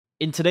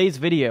In today's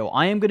video,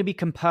 I am going to be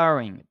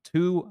comparing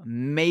two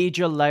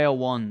major layer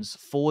ones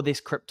for this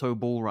crypto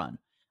bull run.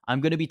 I'm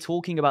going to be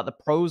talking about the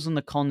pros and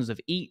the cons of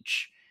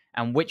each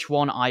and which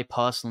one I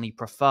personally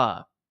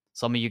prefer.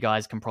 Some of you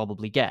guys can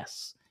probably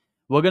guess.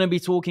 We're going to be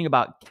talking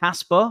about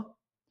Kaspa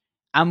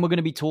and we're going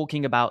to be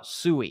talking about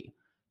SUI.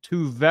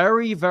 Two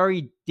very,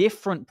 very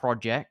different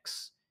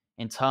projects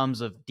in terms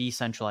of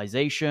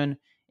decentralization,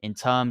 in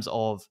terms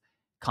of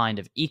kind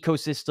of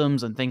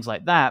ecosystems and things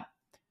like that.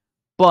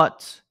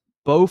 But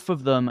both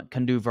of them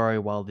can do very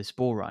well this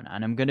bull run,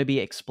 and I'm going to be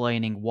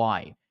explaining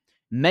why.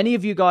 Many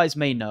of you guys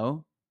may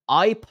know,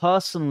 I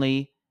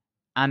personally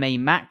am a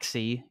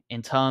maxi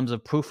in terms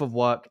of proof of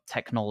work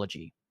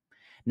technology.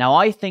 Now,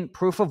 I think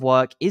proof of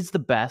work is the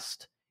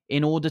best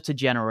in order to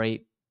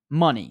generate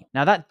money.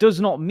 Now, that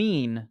does not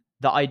mean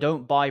that I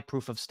don't buy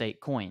proof of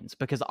stake coins,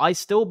 because I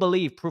still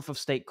believe proof of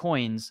stake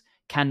coins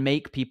can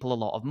make people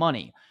a lot of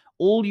money.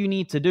 All you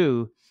need to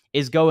do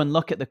is go and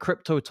look at the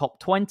crypto top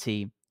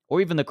 20 or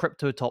even the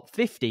crypto top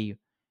 50,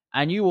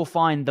 and you will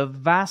find the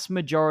vast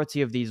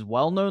majority of these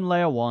well-known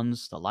layer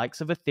ones, the likes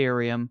of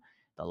Ethereum,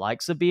 the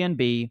likes of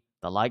BNB,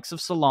 the likes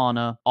of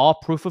Solana, are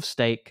proof of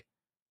stake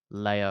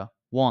layer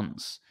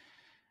ones.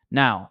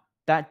 Now,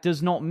 that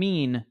does not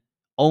mean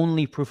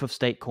only proof of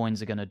stake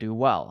coins are going to do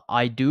well.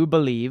 I do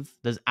believe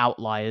there's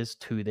outliers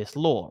to this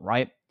law,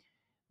 right?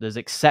 There's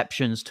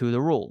exceptions to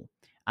the rule.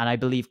 And I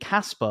believe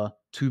Kaspa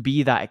to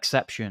be that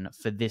exception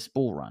for this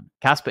bull run.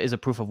 Kaspa is a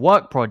proof of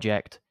work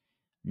project,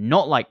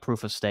 not like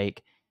proof of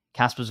stake.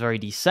 Kaspa is very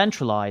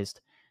decentralized,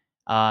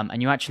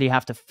 and you actually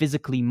have to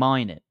physically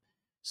mine it.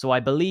 So I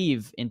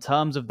believe in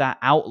terms of that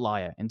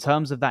outlier, in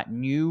terms of that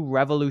new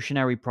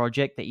revolutionary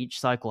project that each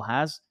cycle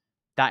has,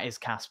 that is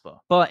Kaspa.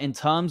 But in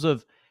terms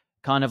of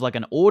kind of like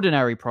an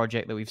ordinary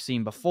project that we've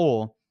seen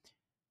before,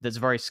 that's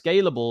very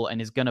scalable and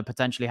is going to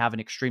potentially have an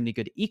extremely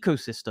good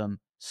ecosystem,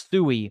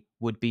 SUI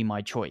would be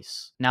my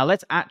choice. Now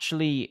let's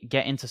actually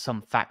get into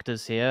some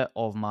factors here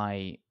of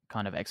my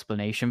kind of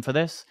explanation for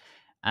this.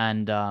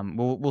 And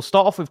we'll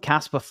start off with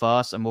Kaspa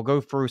first, and we'll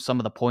go through some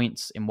of the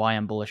points in why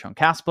I'm bullish on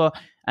Kaspa,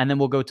 and then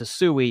we'll go to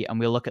SUI, and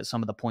we'll look at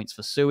some of the points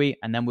for SUI,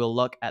 and then we'll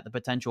look at the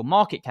potential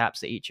market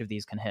caps that each of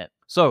these can hit.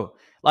 So,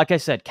 like I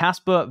said,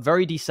 Kaspa,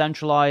 very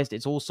decentralized.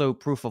 It's also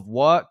proof of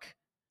work,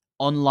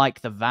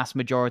 unlike the vast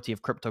majority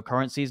of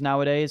cryptocurrencies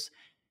nowadays.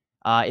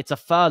 It's a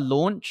fair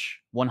launch,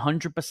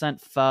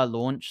 100% fair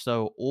launch,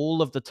 so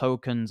all of the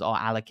tokens are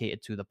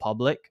allocated to the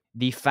public.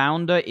 The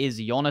founder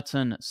is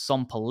Jonathan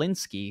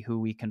Sompolinsky, who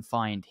we can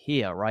find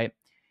here, right?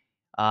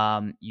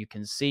 You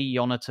can see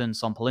Jonathan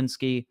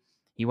Sompolinsky.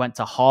 He went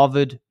to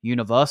Harvard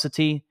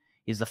University.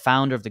 He's the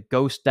founder of the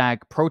Ghost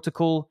DAG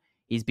protocol.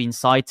 He's been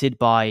cited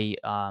by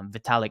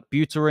Vitalik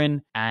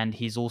Buterin, and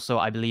he's also,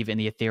 I believe, in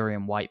the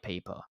Ethereum white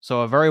paper.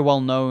 So a very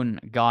well-known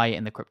guy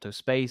in the crypto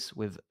space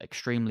with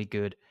extremely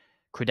good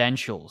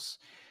credentials.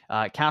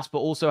 Kaspa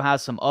also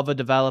has some other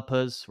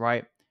developers,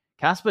 right?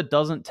 Kaspa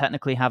doesn't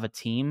technically have a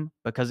team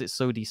because it's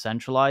so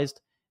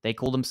decentralized. They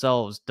call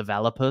themselves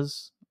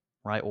developers,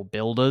 right? Or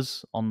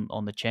builders on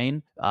the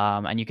chain.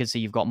 And you can see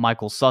you've got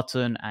Michael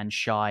Sutton and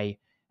Shai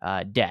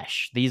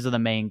Desh. These are the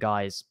main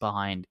guys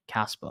behind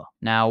Kaspa.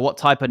 Now, what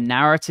type of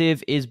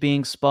narrative is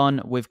being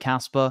spun with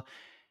Kaspa?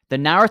 The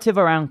narrative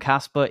around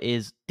Kaspa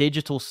is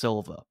digital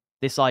silver.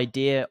 This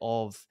idea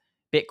of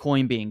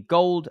Bitcoin being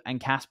gold and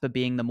Kaspa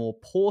being the more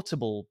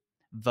portable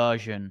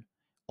version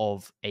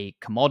of a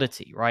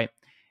commodity, right?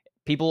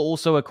 People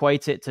also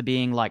equate it to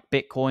being like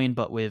Bitcoin,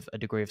 but with a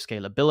degree of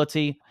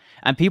scalability.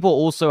 And people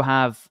also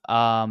have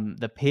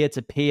the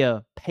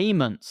peer-to-peer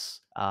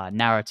payments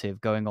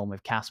narrative going on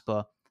with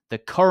Kaspa. The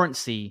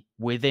currency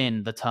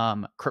within the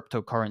term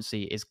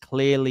cryptocurrency is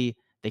clearly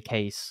the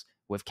case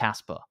with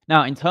Kaspa.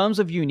 Now, in terms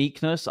of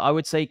uniqueness, I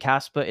would say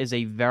Kaspa is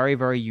a very,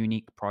 very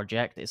unique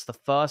project. It's the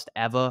first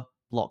ever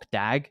block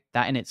DAG.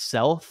 That in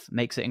itself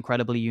makes it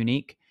incredibly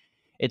unique.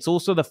 It's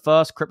also the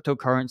first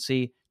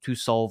cryptocurrency to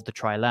solve the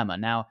trilemma.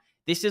 Now,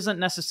 this isn't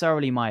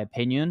necessarily my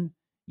opinion.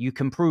 You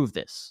can prove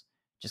this.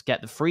 Just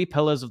get the 3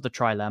 pillars of the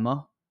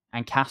trilemma,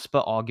 and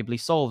Kaspa arguably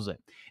solves it.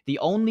 The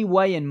only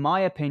way, in my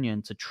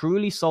opinion, to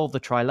truly solve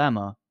the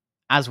trilemma,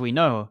 as we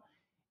know,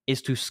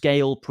 is to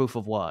scale proof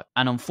of work.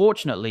 And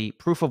unfortunately,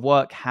 proof of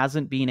work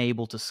hasn't been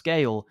able to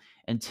scale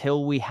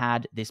until we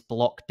had this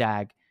block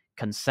DAG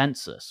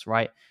consensus,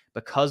 right?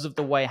 Because of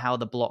the way how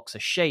the blocks are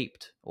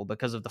shaped, or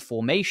because of the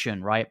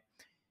formation, right?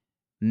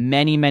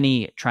 Many,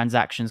 many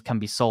transactions can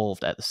be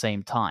solved at the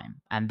same time.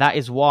 And that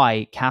is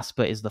why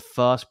Kaspa is the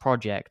first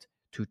project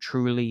to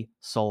truly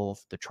solve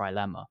the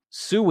trilemma.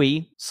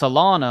 SUI,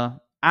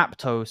 Solana,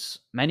 Aptos,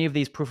 many of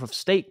these proof of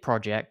stake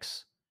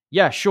projects,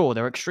 yeah, sure,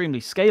 they're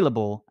extremely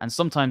scalable and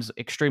sometimes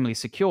extremely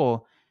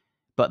secure,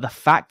 but the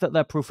fact that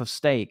they're proof of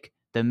stake,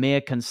 the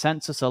mere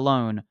consensus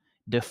alone,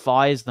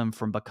 defies them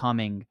from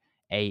becoming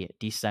a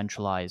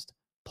decentralized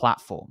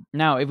platform.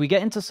 Now, if we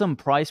get into some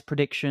price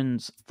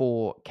predictions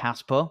for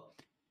Kaspa,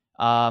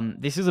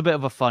 this is a bit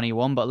of a funny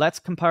one, but let's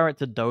compare it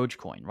to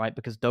Dogecoin, right?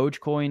 Because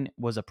Dogecoin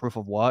was a proof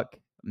of work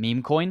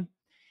meme coin,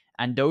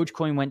 and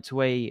Dogecoin went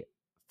to a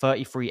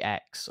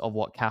 33x of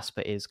what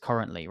Kaspa is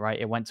currently, right?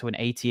 It went to an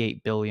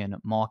 88 billion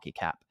market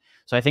cap.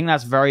 So I think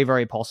that's very,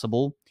 very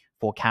possible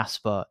for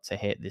Kaspa to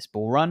hit this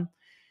bull run.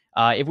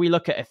 If we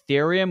look at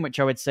Ethereum, which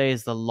I would say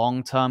is the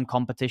long-term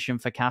competition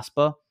for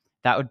Kaspa,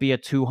 that would be a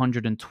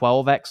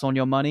 212x on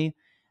your money.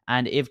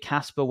 And if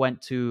Kaspa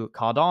went to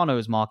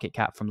Cardano's market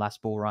cap from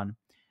last bull run,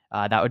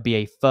 that would be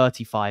a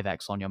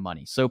 35x on your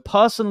money. So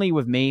personally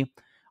with me,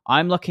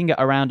 I'm looking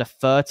at around a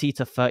 30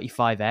 to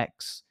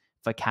 35x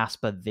for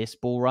Kaspa this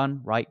bull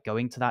run, right?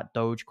 Going to that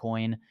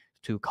Dogecoin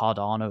to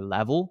Cardano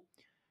level.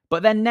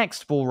 But then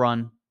next bull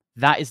run,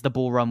 that is the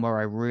bull run where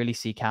I really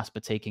see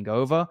Kaspa taking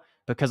over,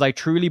 because I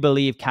truly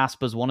believe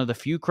Kaspa is one of the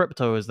few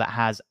cryptos that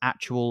has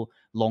actual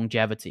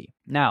longevity.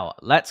 Now,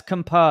 let's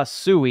compare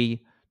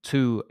SUI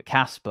to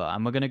Kaspa,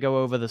 and we're going to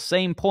go over the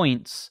same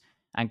points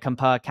and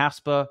compare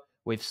Kaspa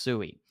with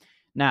SUI.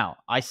 Now,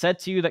 I said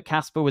to you that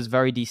Kaspa was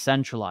very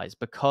decentralized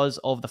because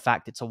of the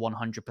fact it's a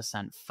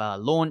 100% fair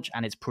launch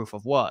and it's proof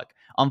of work.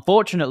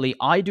 Unfortunately,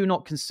 I do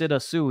not consider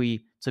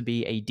SUI to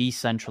be a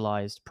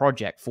decentralized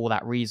project for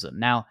that reason.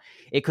 Now,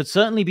 it could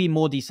certainly be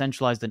more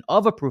decentralized than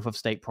other proof of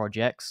stake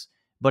projects,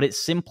 but it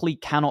simply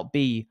cannot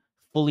be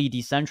fully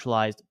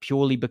decentralized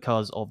purely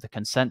because of the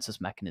consensus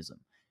mechanism.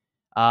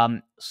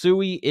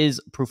 SUI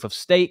is proof of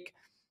stake,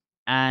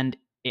 and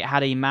it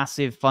had a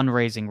massive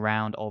fundraising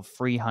round of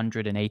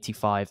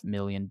 $385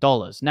 million.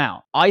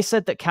 Now, I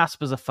said that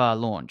Kaspa's a fair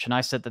launch, and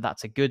I said that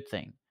that's a good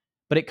thing.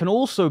 But it can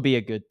also be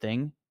a good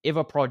thing if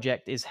a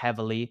project is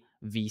heavily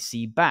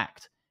VC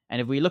backed. And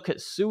if we look at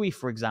SUI,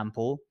 for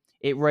example,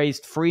 it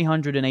raised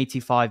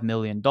 $385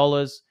 million,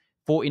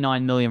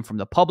 $49 million from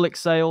the public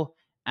sale,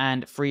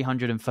 and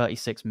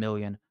 $336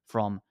 million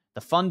from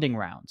the funding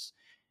rounds.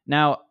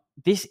 Now,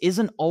 this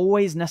isn't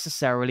always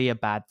necessarily a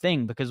bad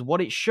thing, because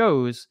what it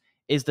shows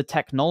is the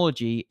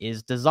technology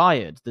is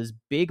desired. There's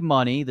big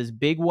money, there's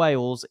big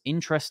whales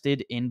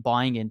interested in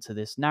buying into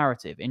this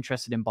narrative,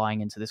 interested in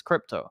buying into this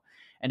crypto.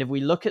 And if we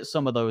look at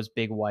some of those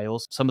big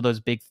whales, some of those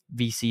big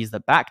VCs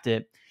that backed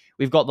it,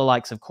 we've got the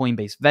likes of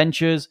Coinbase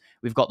Ventures,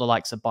 we've got the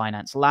likes of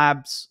Binance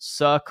Labs,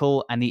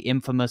 Circle, and the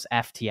infamous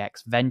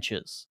FTX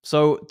Ventures.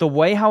 So the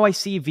way how I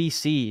see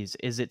VCs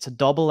is it's a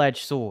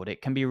double-edged sword.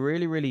 It can be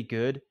really, really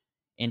good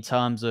in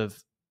terms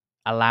of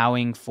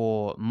allowing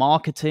for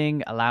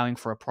marketing, allowing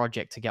for a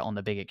project to get on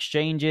the big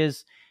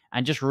exchanges,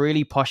 and just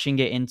really pushing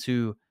it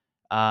into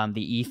the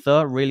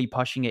ether, really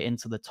pushing it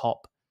into the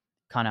top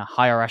kind of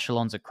higher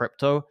echelons of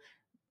crypto.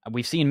 And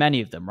we've seen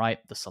many of them, right?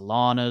 The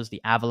Solanas,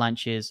 the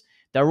Avalanches,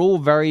 they're all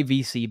very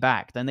VC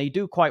backed and they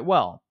do quite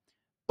well.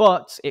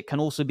 But it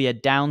can also be a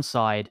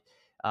downside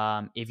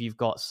if you've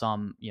got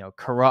some,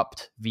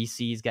 corrupt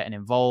VCs getting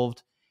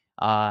involved.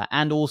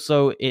 And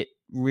also it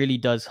really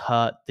does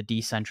hurt the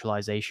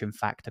decentralization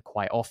factor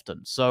quite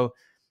often. So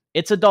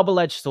it's a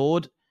double-edged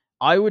sword.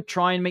 I would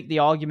try and make the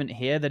argument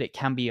here that it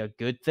can be a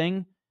good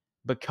thing,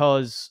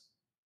 because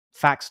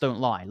facts don't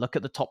lie. Look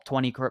at the top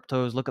 20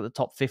 cryptos, look at the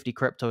top 50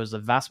 cryptos. The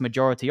vast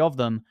majority of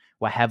them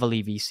were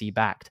heavily VC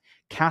backed.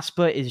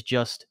 Kaspa is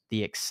just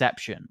the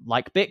exception.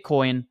 Like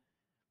Bitcoin,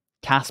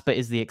 Kaspa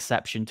is the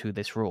exception to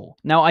this rule.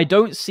 Now, I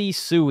don't see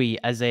SUI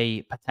as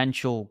a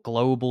potential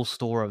global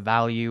store of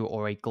value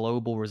or a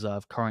global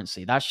reserve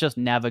currency. That's just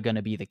never going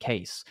to be the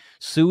case.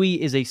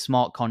 SUI is a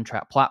smart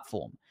contract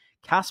platform.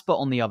 Kaspa,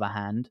 on the other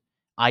hand,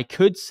 I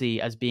could see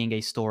as being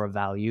a store of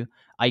value.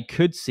 I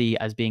could see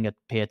as being a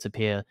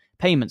peer-to-peer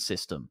payment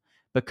system,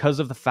 because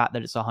of the fact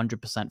that it's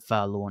 100%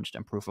 fair launched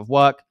and proof of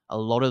work. A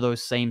lot of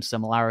those same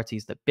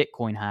similarities that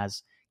Bitcoin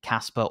has,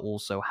 Kaspa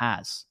also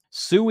has.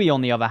 SUI,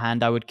 on the other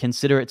hand, I would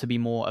consider it to be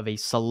more of a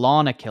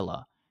Solana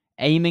killer,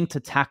 aiming to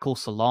tackle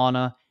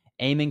Solana,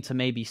 aiming to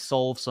maybe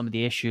solve some of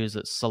the issues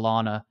that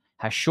Solana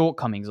has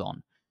shortcomings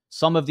on.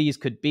 Some of these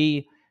could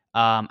be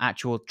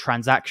actual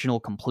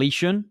transactional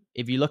completion.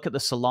 If you look at the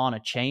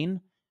Solana chain,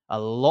 a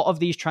lot of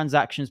these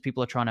transactions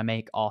people are trying to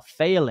make are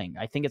failing.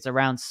 I think it's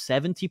around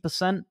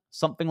 70%,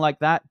 something like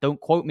that. Don't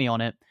quote me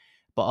on it.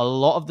 But a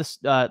lot of the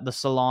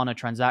Solana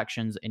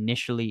transactions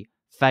initially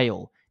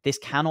fail. This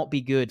cannot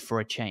be good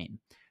for a chain.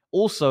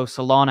 Also,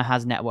 Solana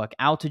has network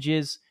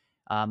outages.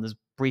 There's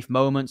brief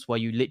moments where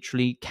you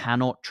literally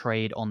cannot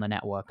trade on the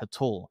network at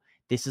all.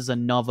 This is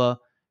another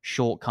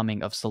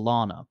shortcoming of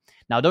Solana.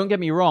 Now, don't get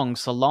me wrong,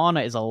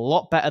 Solana is a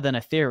lot better than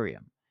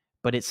Ethereum,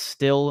 but it's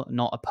still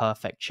not a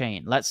perfect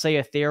chain. Let's say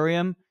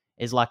Ethereum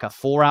is like a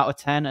 4 out of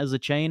 10 as a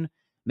chain.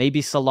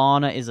 Maybe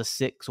Solana is a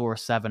 6 or a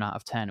 7 out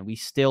of 10. We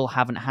still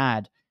haven't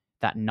had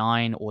that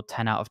 9 or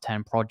 10 out of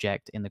 10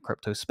 project in the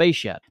crypto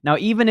space yet. Now,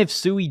 even if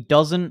SUI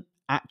doesn't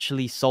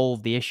actually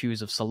solve the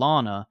issues of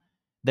Solana,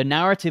 the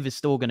narrative is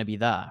still going to be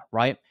there,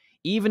 right?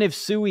 Even if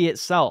SUI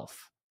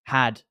itself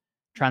had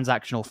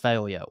transactional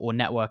failure or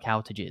network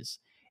outages,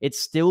 it's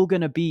still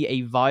going to be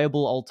a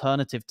viable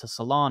alternative to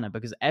Solana,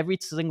 because every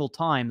single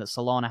time that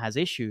Solana has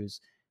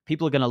issues,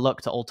 people are going to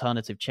look to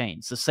alternative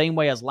chains. The same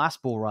way as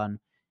last bull run,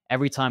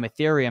 every time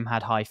Ethereum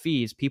had high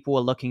fees, people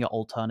were looking at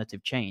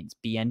alternative chains.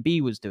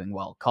 BNB was doing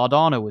well.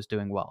 Cardano was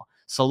doing well.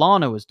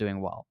 Solana was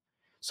doing well.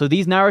 So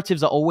these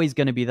narratives are always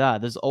going to be there.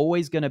 There's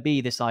always going to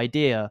be this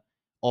idea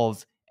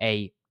of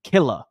a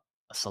killer,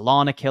 a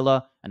Solana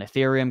killer, an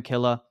Ethereum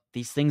killer.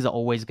 These things are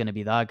always going to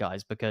be there,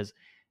 guys, because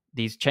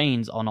these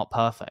chains are not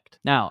perfect.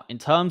 Now, in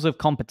terms of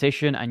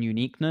competition and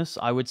uniqueness,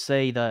 I would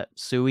say that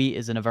SUI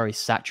is in a very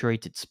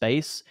saturated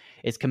space.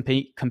 It's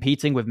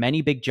competing with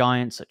many big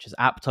giants such as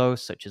Aptos,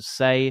 such as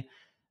Say,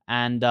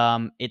 and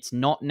it's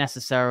not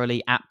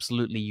necessarily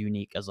absolutely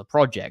unique as a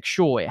project.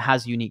 Sure, it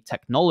has unique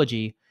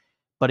technology,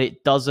 but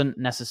it doesn't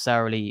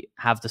necessarily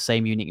have the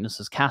same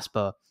uniqueness as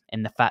Kaspa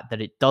in the fact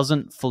that it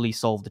doesn't fully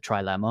solve the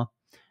trilemma,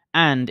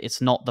 and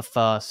it's not the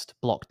first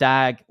block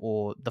DAG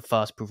or the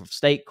first proof of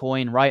stake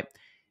coin, right?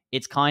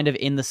 It's kind of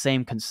in the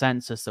same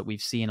consensus that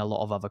we've seen a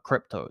lot of other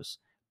cryptos.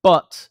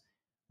 But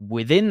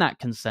within that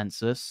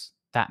consensus,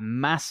 that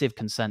massive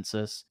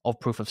consensus of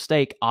proof of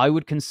stake, I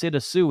would consider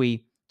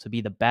SUI to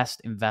be the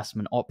best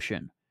investment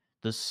option.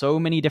 There's so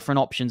many different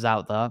options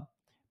out there,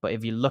 but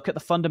if you look at the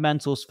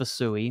fundamentals for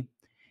SUI,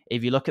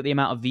 if you look at the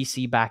amount of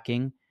VC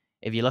backing,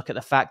 if you look at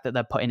the fact that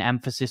they're putting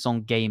emphasis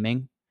on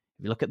gaming,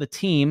 if you look at the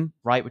team,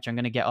 right, which I'm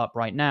going to get up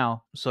right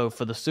now. So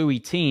for the SUI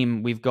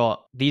team, we've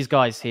got these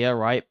guys here,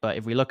 right? But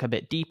if we look a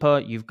bit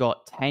deeper, you've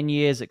got 10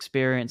 years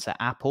experience at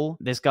Apple.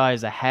 This guy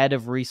is a head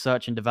of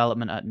research and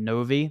development at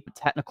Novi,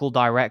 technical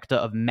director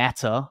of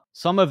Meta.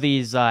 Some of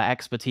these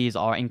expertise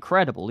are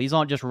incredible. These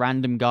aren't just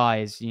random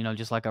guys, you know,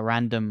 just like a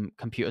random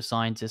computer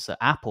scientist at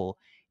Apple.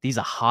 These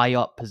are high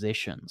up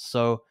positions.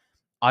 So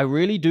I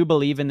really do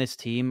believe in this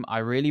team. I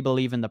really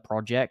believe in the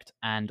project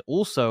and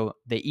also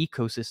the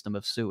ecosystem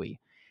of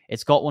SUI.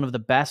 It's got one of the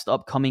best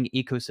upcoming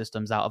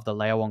ecosystems out of the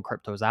layer one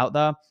cryptos out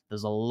there.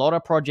 There's a lot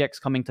of projects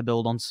coming to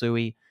build on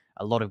SUI,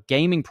 a lot of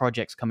gaming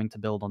projects coming to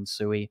build on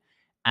SUI.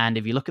 And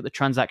if you look at the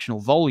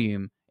transactional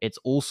volume, it's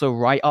also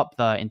right up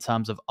there in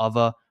terms of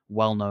other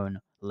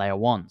well-known layer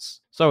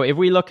ones. So if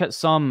we look at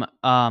some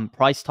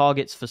price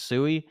targets for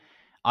SUI,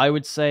 I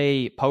would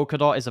say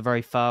Polkadot is a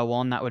very fair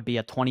one. That would be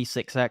a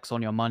 26x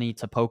on your money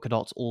to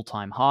Polkadot's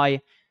all-time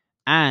high.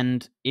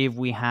 And if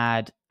we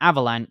had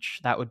Avalanche,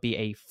 that would be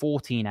a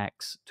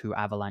 14x to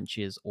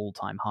Avalanche's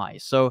all-time high.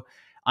 So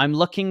I'm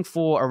looking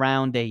for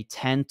around a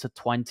 10 to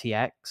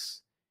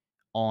 20x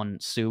on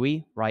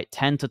SUI, right?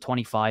 10 to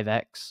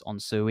 25x on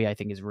SUI, I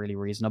think is really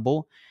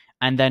reasonable.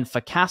 And then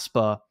for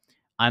Kaspa,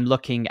 I'm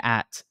looking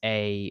at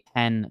a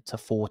 10 to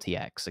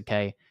 40x,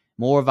 okay?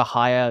 More of a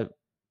higher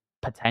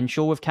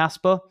potential with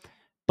Kaspa,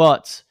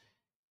 but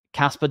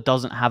Kaspa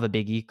doesn't have a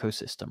big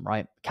ecosystem,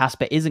 right?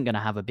 Kaspa isn't going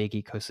to have a big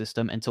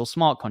ecosystem until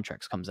smart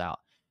contracts comes out.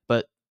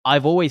 But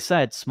I've always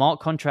said smart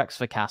contracts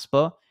for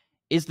Kaspa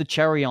is the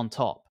cherry on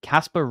top.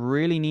 Kaspa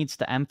really needs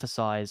to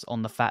emphasize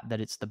on the fact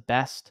that it's the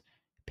best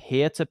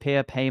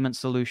peer-to-peer payment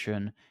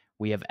solution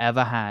we have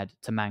ever had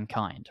to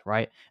mankind,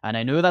 right? And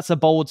I know that's a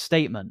bold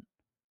statement,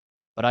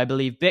 but I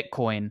believe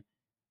Bitcoin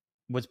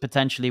was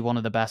potentially one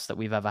of the best that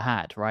we've ever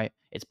had, right?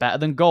 It's better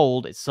than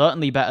gold. It's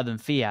certainly better than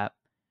fiat.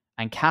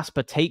 And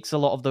Kaspa takes a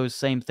lot of those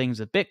same things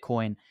of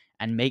Bitcoin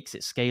and makes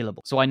it scalable.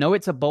 So I know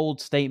it's a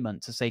bold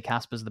statement to say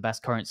Kaspa's the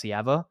best currency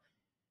ever,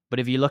 but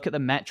if you look at the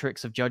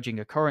metrics of judging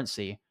a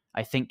currency,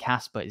 I think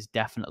Kaspa is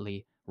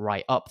definitely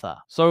right up there.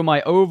 So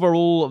my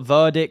overall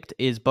verdict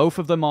is both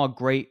of them are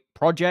great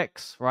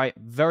projects, right?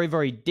 Very,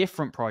 very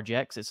different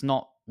projects. It's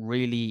not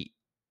really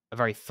a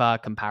very fair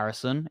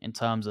comparison in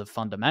terms of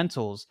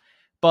fundamentals,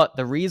 but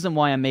the reason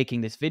why I'm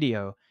making this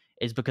video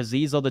is because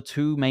these are the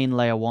two main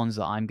layer ones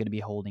that I'm going to be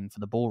holding for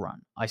the bull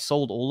run. I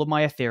sold all of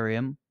my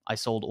Ethereum, I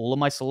sold all of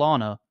my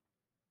Solana,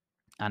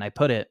 and I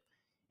put it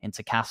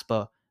into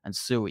Kaspa and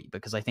SUI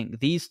because I think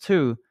these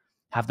two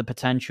have the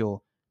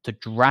potential to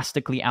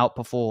drastically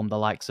outperform the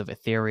likes of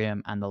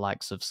Ethereum and the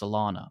likes of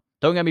Solana.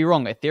 Don't get me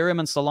wrong, Ethereum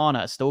and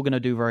Solana are still going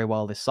to do very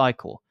well this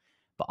cycle,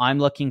 but I'm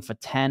looking for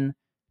 10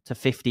 to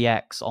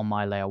 50x on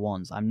my layer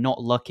ones. I'm not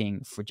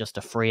looking for just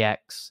a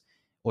 3x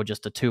or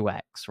just a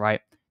 2x, right?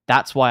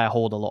 That's why I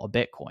hold a lot of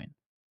Bitcoin.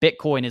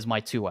 Bitcoin is my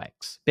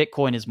 2x.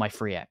 Bitcoin is my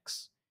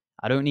 3x.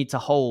 I don't need to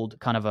hold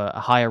kind of a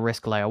higher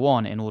risk layer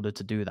one in order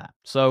to do that.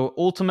 So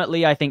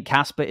ultimately, I think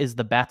Kaspa is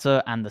the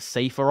better and the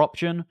safer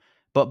option,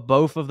 but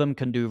both of them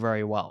can do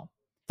very well.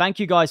 Thank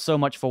you guys so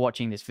much for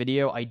watching this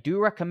video. I do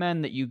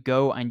recommend that you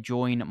go and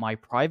join my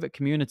private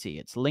community.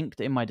 It's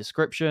linked in my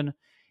description.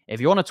 If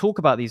you want to talk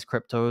about these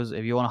cryptos,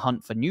 if you want to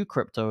hunt for new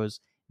cryptos,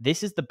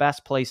 this is the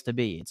best place to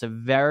be. It's a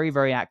very,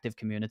 very active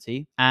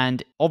community.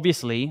 And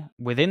obviously,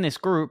 within this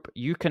group,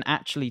 you can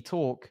actually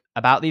talk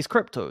about these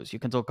cryptos. You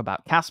can talk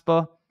about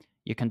Kaspa,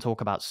 you can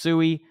talk about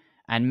SUI,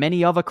 and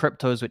many other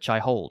cryptos which I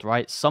hold,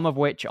 right? Some of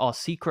which are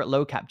secret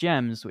low cap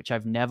gems, which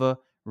I've never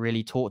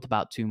really talked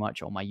about too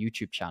much on my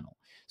YouTube channel.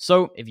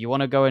 So if you want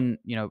to go and,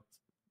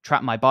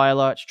 track my buy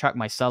alerts, track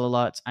my sell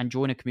alerts, and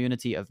join a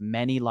community of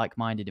many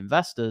like-minded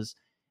investors,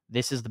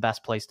 this is the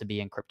best place to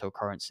be in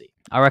cryptocurrency.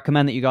 I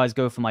recommend that you guys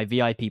go for my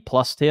VIP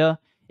Plus tier.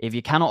 If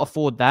you cannot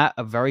afford that,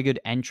 a very good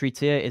entry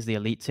tier is the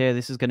Elite tier.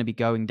 This is going to be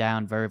going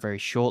down very, very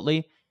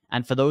shortly.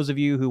 And for those of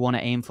you who want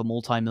to aim for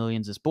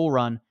multi-millions this bull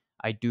run,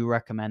 I do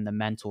recommend the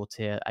Mentor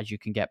tier as you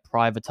can get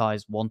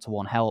privatized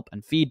one-to-one help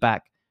and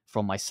feedback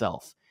from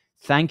myself.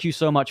 Thank you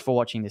so much for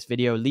watching this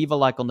video. Leave a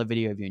like on the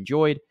video if you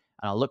enjoyed,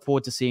 And I look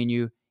forward to seeing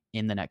you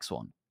in the next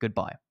one.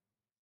 Goodbye.